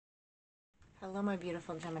Hello my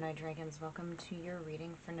beautiful Gemini dragons, welcome to your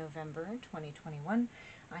reading for November 2021.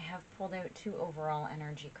 I have pulled out two overall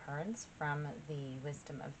energy cards from the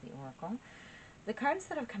Wisdom of the Oracle. The cards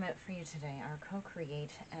that have come out for you today are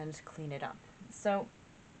co-create and clean it up. So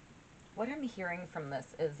what I'm hearing from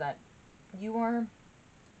this is that you are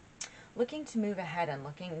looking to move ahead and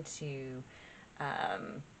looking to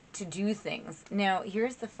do things. Now,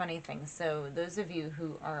 here's the funny thing. So those of you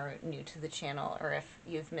who are new to the channel, or if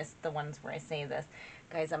you've missed the ones where I say this,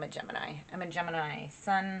 guys, I'm a Gemini. I'm a Gemini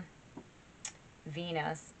Sun,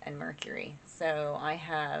 Venus, and Mercury. So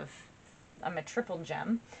I'm a triple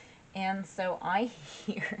gem. And so I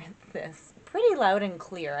hear this pretty loud and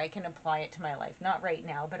clear. I can apply it to my life. Not right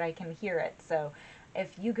now, but I can hear it. So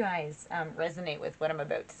if you guys resonate with what I'm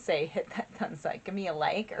about to say, hit that thumbs up, give me a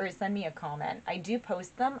like, or send me a comment. I do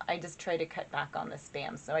post them. I just try to cut back on the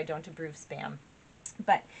spam, so I don't approve spam.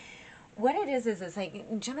 But what it is like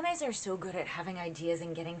Geminis are so good at having ideas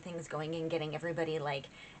and getting things going and getting everybody like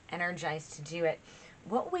energized to do it.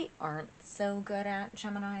 What we aren't so good at,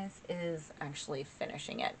 Geminis, is actually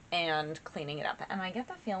finishing it and cleaning it up. And I get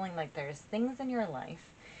the feeling like there's things in your life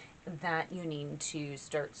that you need to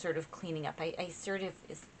start sort of cleaning up. I sort of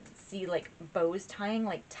see like bows tying,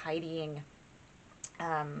 like tidying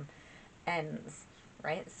ends,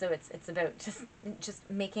 right? So it's about just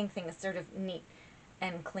making things sort of neat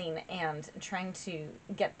and clean and trying to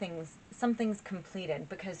get some things completed,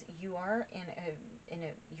 because you are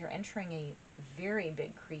you're entering a very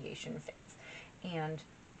big creation phase. And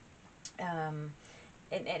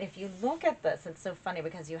if you look at this, it's so funny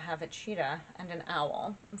because you have a cheetah and an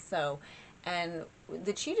owl. So, and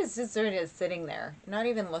the cheetah's just sort of sitting there, not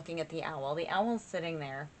even looking at the owl. The owl's sitting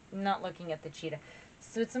there, not looking at the cheetah.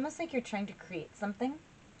 So it's almost like you're trying to create something,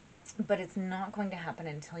 but it's not going to happen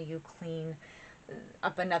until you clean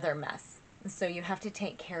up another mess. So you have to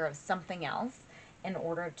take care of something else in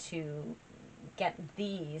order to get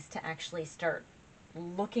these to actually start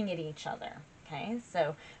looking at each other. Okay,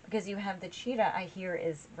 so because you have the cheetah, I hear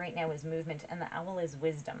is right now is movement, and the owl is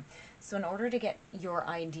wisdom. So in order to get your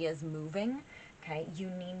ideas moving, okay, you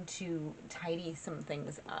need to tidy some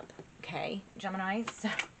things up. Okay, Gemini. So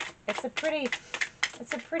it's a pretty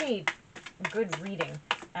good reading.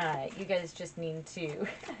 You guys just need to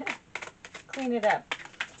clean it up.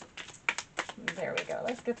 There we go.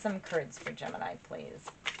 Let's get some cards for Gemini, please.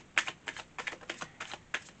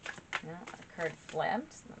 No, a card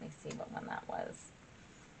flipped. Let me see what one that was.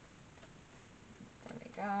 There we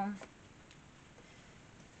go.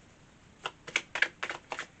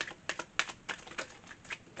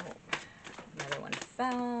 Oh, another one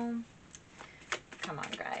fell. Come on,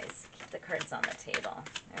 guys. Keep the cards on the table.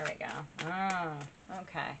 There we go. Oh,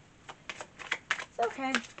 okay. It's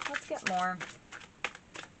okay. Let's get more.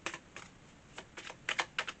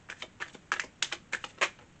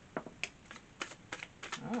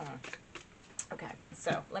 Oh. Okay,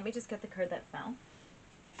 so let me just get the card that fell.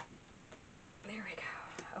 There we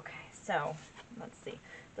go. Okay, so let's see.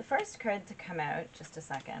 The first card to come out, just a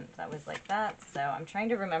second, that was like that. So I'm trying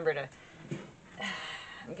to remember to,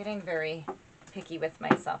 I'm getting very picky with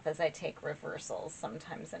myself as I take reversals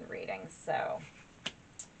sometimes in readings. So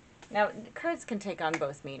now cards can take on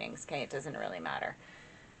both meanings, okay? It doesn't really matter.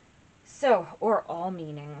 So, or all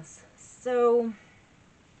meanings. So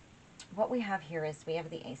what we have here is we have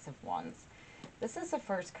the Ace of Wands. This is the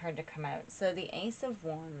first card to come out. So the Ace of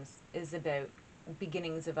Wands is about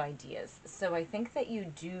beginnings of ideas. So I think that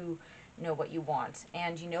you do know what you want,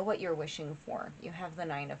 and you know what you're wishing for. You have the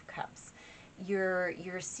Nine of Cups. You're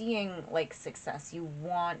seeing like success. You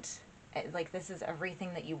want, like, this is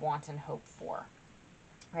everything that you want and hope for,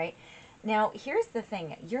 right? Now, here's the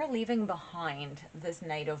thing. You're leaving behind this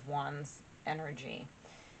Knight of Wands energy,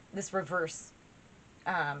 this reverse,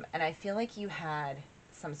 and I feel like you had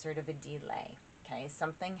some sort of a delay. Okay,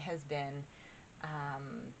 something has been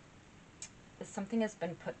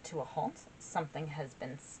put to a halt. Something has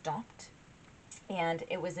been stopped, and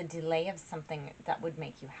it was a delay of something that would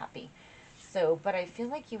make you happy. So, but I feel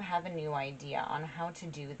like you have a new idea on how to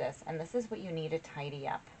do this, and this is what you need to tidy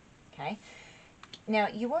up. Okay, now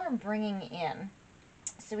you are bringing in.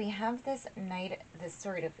 So we have this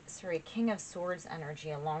King of Swords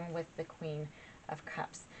energy along with the Queen of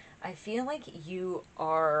Cups. I feel like you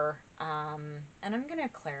are, and I'm going to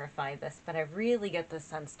clarify this, but I really get the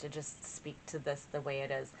sense to just speak to this the way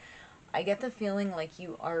it is. I get the feeling like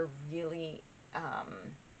you are really,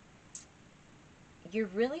 you're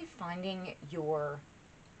really finding your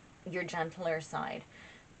gentler side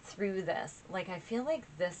through this. Like, I feel like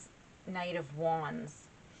this Knight of Wands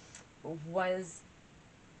was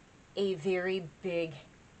a very big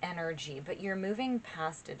energy, but you're moving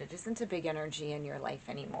past it. It isn't a big energy in your life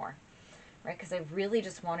anymore, right? Because I really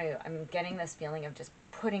just want to, I'm getting this feeling of just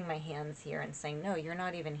putting my hands here and saying, no, you're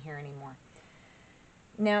not even here anymore.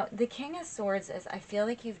 Now, the King of Swords is, I feel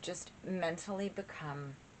like you've just mentally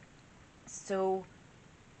become so,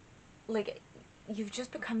 like, you've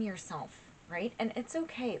just become yourself, right? And it's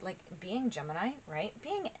okay, like, being Gemini, right?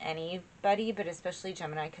 Being anybody, but especially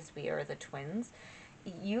Gemini, because we are the twins,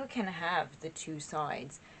 you can have the two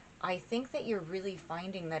sides. I think that you're really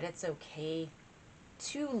finding that it's okay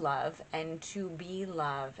to love and to be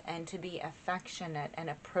love and to be affectionate and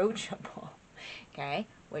approachable, okay?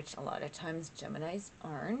 Which a lot of times Geminis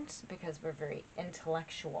aren't, because we're very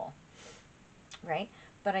intellectual, right?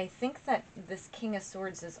 But I think that this King of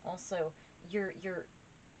Swords is also, you're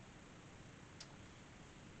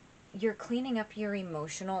cleaning up your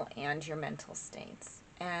emotional and your mental states,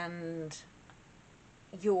 and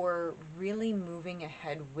you're really moving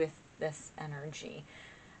ahead with this energy.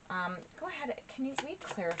 Go ahead, can you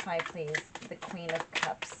clarify, please, the Queen of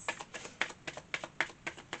Cups?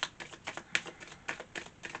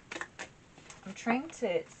 I'm trying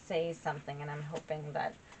to say something, and I'm hoping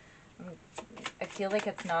that, I feel like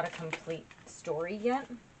it's not a complete story yet.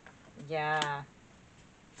 Yeah.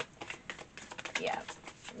 Yeah.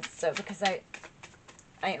 So, because I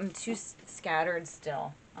am too scattered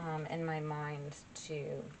still in my mind to,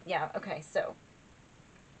 yeah, okay, so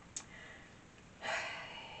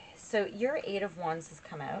your Eight of Wands has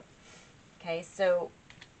come out. Okay, so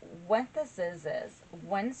what this is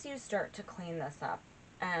once you start to clean this up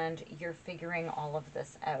and you're figuring all of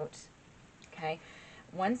this out, okay,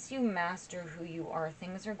 once you master who you are,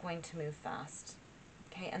 things are going to move fast.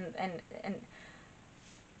 Okay, and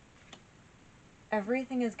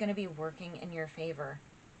everything is going to be working in your favor.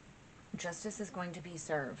 Justice is going to be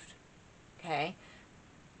served. Okay,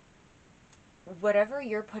 whatever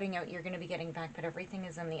you're putting out, you're going to be getting back, but everything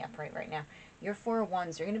is in the upright right now. Your Four of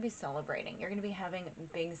Wands, you're going to be celebrating. You're going to be having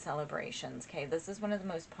big celebrations. Okay, this is one of the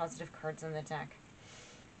most positive cards in the deck.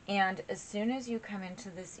 And as soon as you come into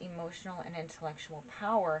this emotional and intellectual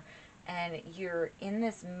power, and you're in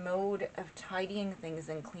this mode of tidying things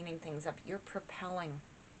and cleaning things up, you're propelling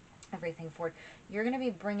everything forward. You're going to be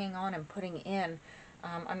bringing on and putting in,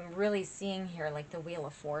 I'm really seeing here like the Wheel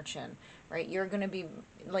of Fortune, right? You're going to be,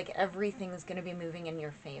 like, everything's going to be moving in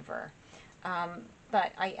your favor.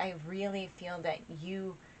 But I really feel that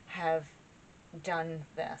you have done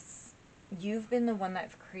this. You've been the one that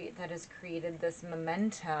has created this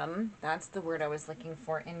momentum. That's the word I was looking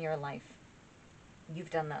for in your life. You've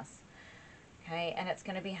done this. Okay, and it's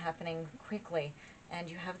going to be happening quickly. And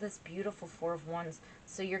you have this beautiful Four of Wands.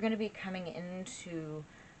 So you're going to be coming into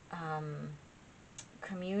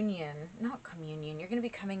not communion, you're going to be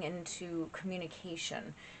coming into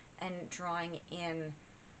communication and drawing in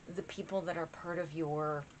the people that are part of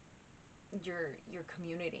your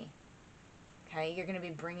community. Okay, you're going to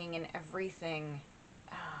be bringing in everything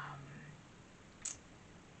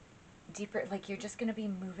deeper. Like, you're just going to be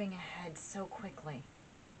moving ahead so quickly.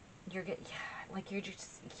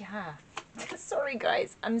 Yeah. Sorry,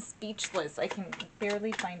 guys, I'm speechless. I can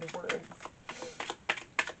barely find words.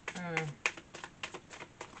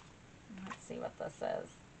 Let's see what this is.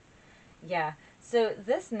 Yeah, so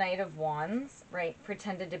this Knight of Wands, right,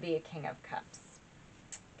 pretended to be a King of Cups.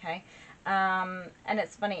 Okay, and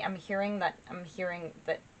it's funny, I'm hearing that,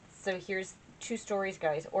 so here's two stories,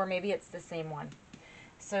 guys, or maybe it's the same one.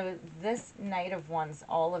 So this Knight of Wands,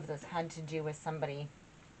 all of this had to do with somebody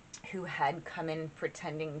who had come in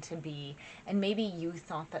pretending to be, and maybe you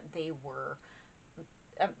thought that they were,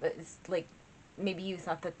 maybe you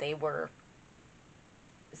thought that they were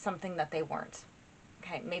something that they weren't.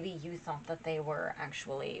 Okay, maybe you thought that they were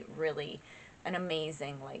actually really an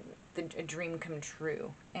amazing, like, a dream come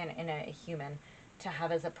true in a human to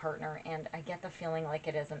have as a partner, and I get the feeling like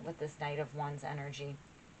it isn't with this Knight of Wands energy.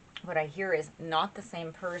 What I hear is not the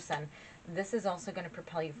same person. This is also going to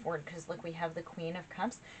propel you forward, because look, we have the Queen of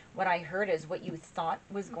Cups. What I heard is what you thought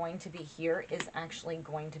was going to be here is actually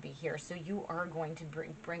going to be here. So you are going to be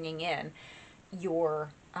bringing in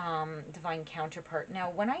your divine counterpart.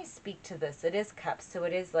 Now, when I speak to this, it is Cups, so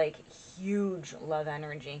it is like huge love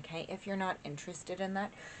energy, okay? If you're not interested in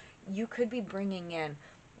that, you could be bringing in,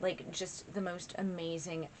 like, just the most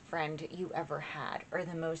amazing friend you ever had, or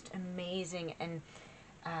the most amazing and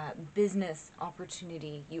business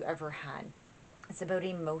opportunity you ever had. It's about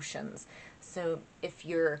emotions. So if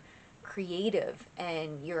you're creative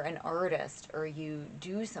and you're an artist, or you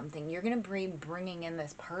do something, you're going to be bringing in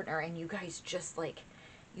this partner, and you guys just, like,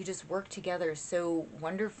 you just work together so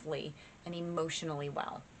wonderfully and emotionally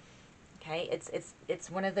well. Okay,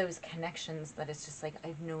 it's one of those connections that is just like,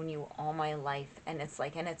 I've known you all my life, and it's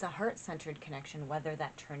like, and it's a heart-centered connection, whether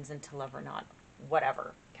that turns into love or not,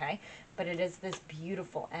 whatever, okay? But it is this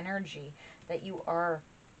beautiful energy that you are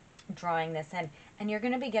drawing this in, and you're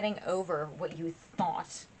going to be getting over what you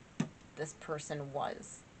thought this person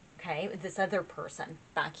was, okay? This other person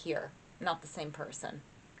back here, not the same person,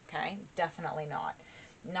 okay? Definitely not.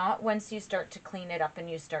 Not once you start to clean it up and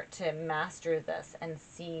you start to master this and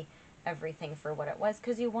see everything for what it was,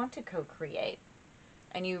 because you want to co-create,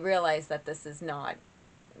 and you realize that this is not,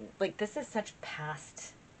 like, this is such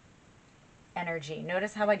past energy.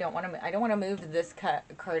 Notice how I don't want to move this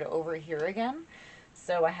card over here again,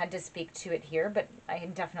 so I had to speak to it here, but I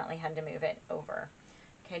definitely had to move it over.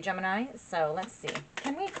 Okay, Gemini, so let's see.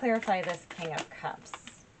 Can we clarify this King of Cups?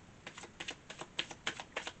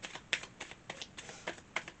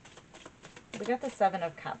 We got the Seven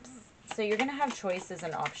of Cups. So you're going to have choices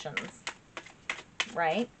and options,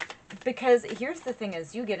 right? Because here's the thing,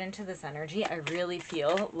 as you get into this energy, I really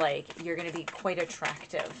feel like you're going to be quite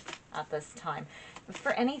attractive at this time.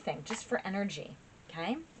 For anything, just for energy,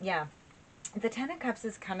 okay? Yeah. The Ten of Cups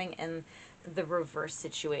is coming in the reverse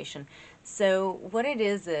situation. So what it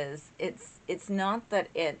is it's not that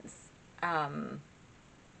it's not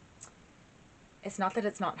that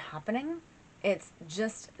it's not happening. It's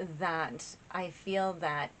just that I feel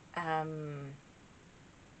that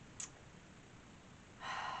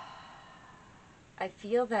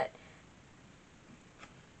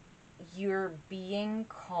you're being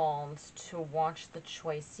called to watch the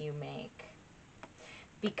choice you make,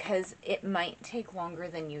 because it might take longer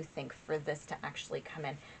than you think for this to actually come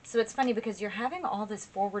in. So it's funny because you're having all this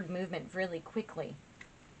forward movement really quickly,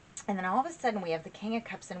 and then all of a sudden we have the King of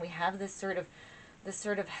Cups, and we have this sort of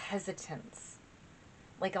hesitance.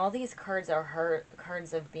 Like, all these cards are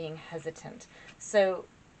cards of being hesitant. So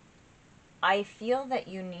I feel that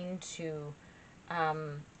you need to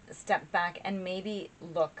step back and maybe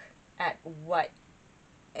look at what,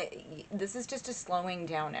 this is just a slowing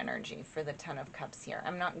down energy for the Ten of Cups here.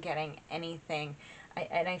 I'm not getting anything.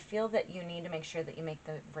 And I feel that you need to make sure that you make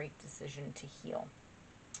the right decision to heal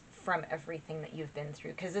from everything that you've been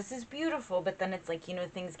through. Because this is beautiful, but then it's like, you know,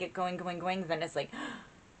 things get going, then it's like,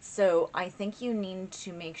 so I think you need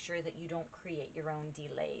to make sure that you don't create your own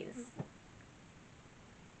delays.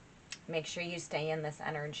 Make sure you stay in this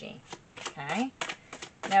energy, okay?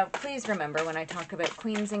 Now, please remember, when I talk about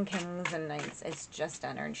queens and kings and knights, it's just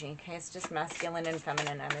energy, okay? It's just masculine and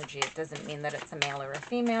feminine energy. It doesn't mean that it's a male or a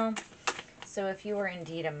female. So if you are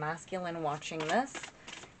indeed a masculine watching this,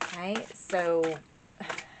 okay, so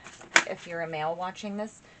if you're a male watching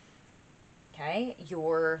this, okay,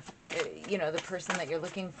 you're, you know, the person that you're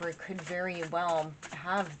looking for could very well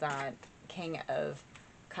have that King of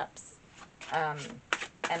Cups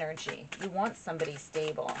energy. You want somebody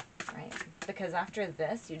stable, right? Because after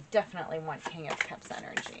this, you definitely want King of Cups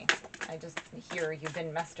energy. I just hear you've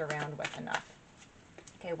been messed around with enough.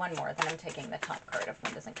 Okay, one more, then I'm taking the top card if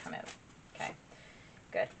one doesn't come out. Okay,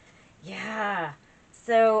 good. Yeah,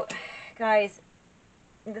 so, guys,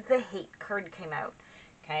 the hate card came out.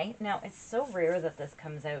 Okay, now it's so rare that this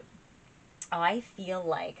comes out. I feel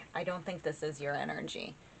like, I don't think this is your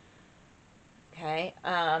energy. Okay,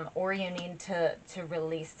 or you need to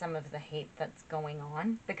release some of the hate that's going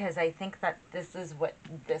on, because I think that this is what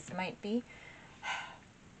this might be.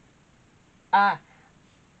 I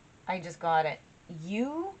just got it.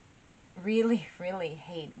 You really, really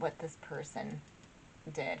hate what this person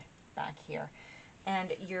did back here,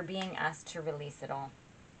 and you're being asked to release it all.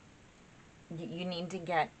 You need to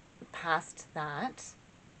get past that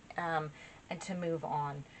and to move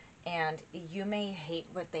on. And you may hate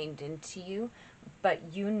what they did to you, but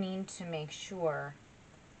you need to make sure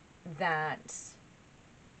that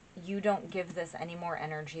you don't give this any more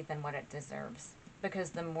energy than what it deserves.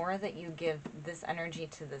 Because the more that you give this energy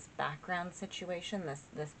to this background situation,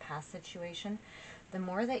 this past situation, the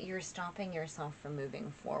more that you're stopping yourself from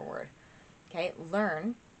moving forward. Okay,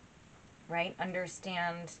 learn, right?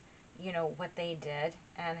 Understand, you know, what they did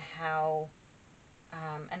and how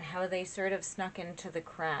they sort of snuck into the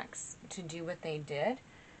cracks to do what they did.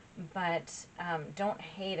 But don't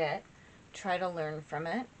hate it. Try to learn from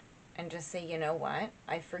it and just say, you know what?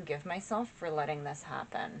 I forgive myself for letting this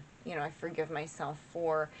happen. You know, I forgive myself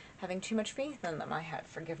for having too much faith in them. I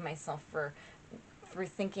forgive myself for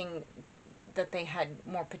thinking that they had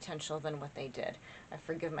more potential than what they did. I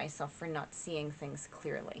forgive myself for not seeing things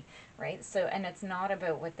clearly, right? So, and it's not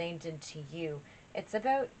about what they did to you. It's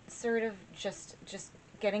about sort of just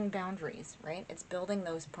getting boundaries, right? It's building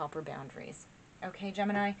those proper boundaries. Okay,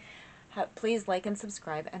 Gemini? Please like and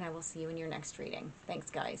subscribe, and I will see you in your next reading. Thanks,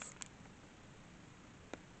 guys.